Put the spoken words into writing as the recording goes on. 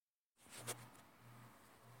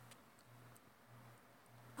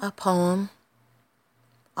A poem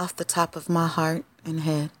off the top of my heart and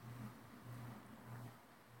head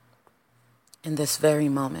in this very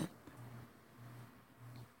moment.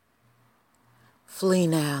 Flee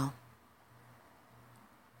now.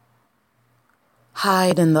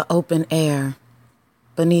 Hide in the open air,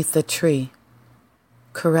 beneath a tree.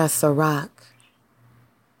 Caress a rock.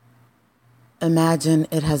 Imagine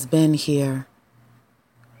it has been here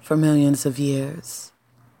for millions of years.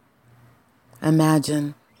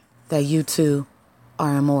 Imagine that you too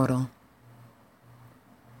are immortal.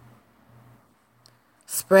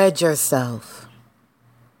 Spread yourself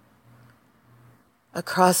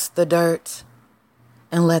across the dirt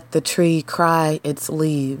and let the tree cry its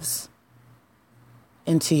leaves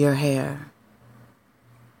into your hair,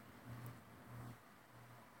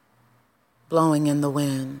 blowing in the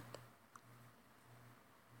wind.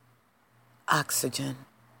 Oxygen.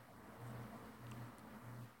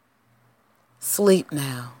 Sleep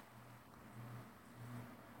now.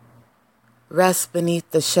 Rest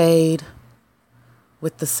beneath the shade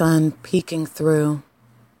with the sun peeking through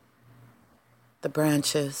the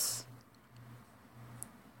branches,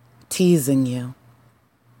 teasing you.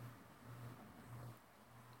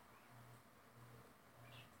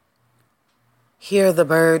 Hear the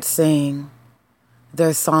birds sing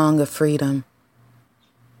their song of freedom.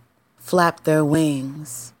 Flap their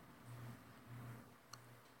wings,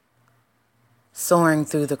 soaring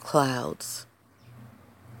through the clouds.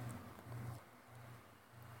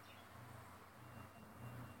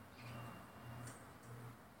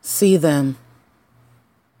 See them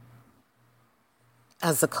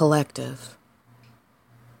as a collective,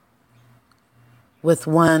 with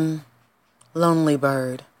one lonely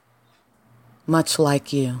bird, much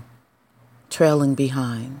like you, trailing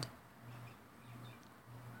behind.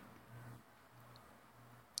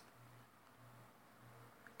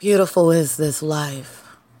 Beautiful is this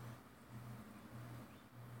life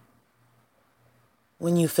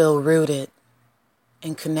when you feel rooted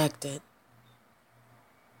and connected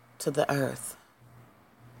to the earth.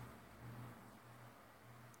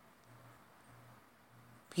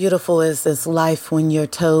 Beautiful is this life when your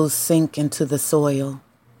toes sink into the soil.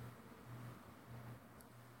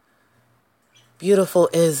 Beautiful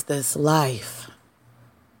is this life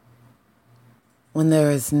when there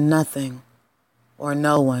is nothing or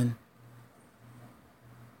no one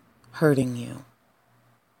hurting you.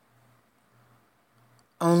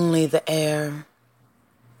 Only the air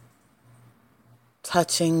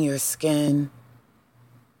touching your skin,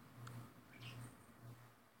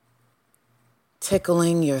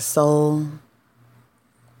 tickling your soul,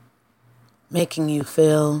 making you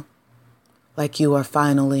feel like you are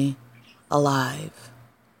finally alive.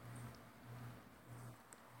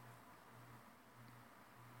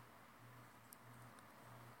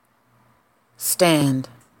 Stand.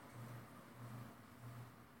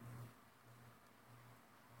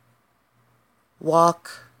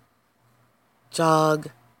 Walk, jog,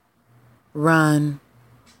 run.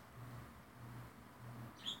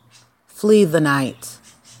 Flee the night.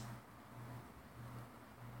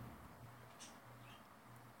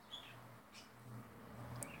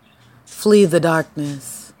 Flee the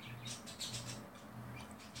darkness.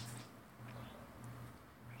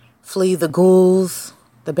 Flee the ghouls,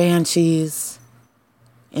 the banshees,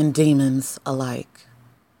 and demons alike.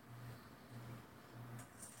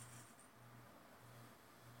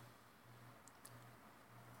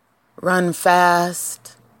 Run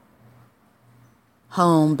fast,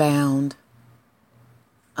 homebound,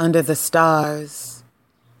 under the stars.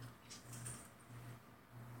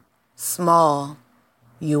 Small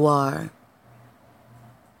you are,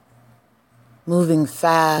 moving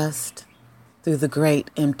fast through the great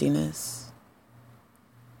emptiness.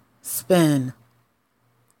 Spin,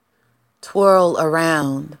 twirl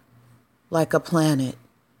around like a planet.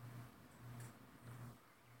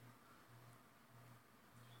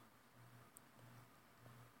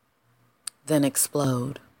 Then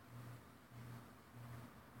explode.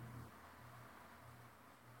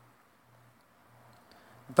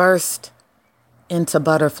 Burst into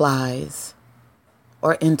butterflies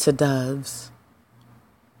or into doves.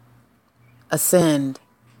 Ascend.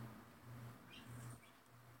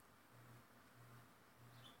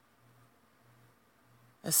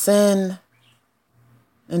 Ascend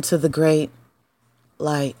into the great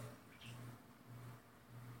light.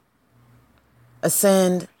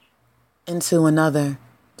 Ascend into another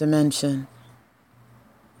dimension.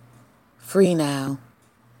 Free now.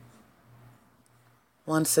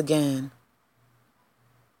 Once again,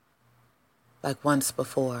 like once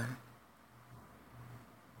before.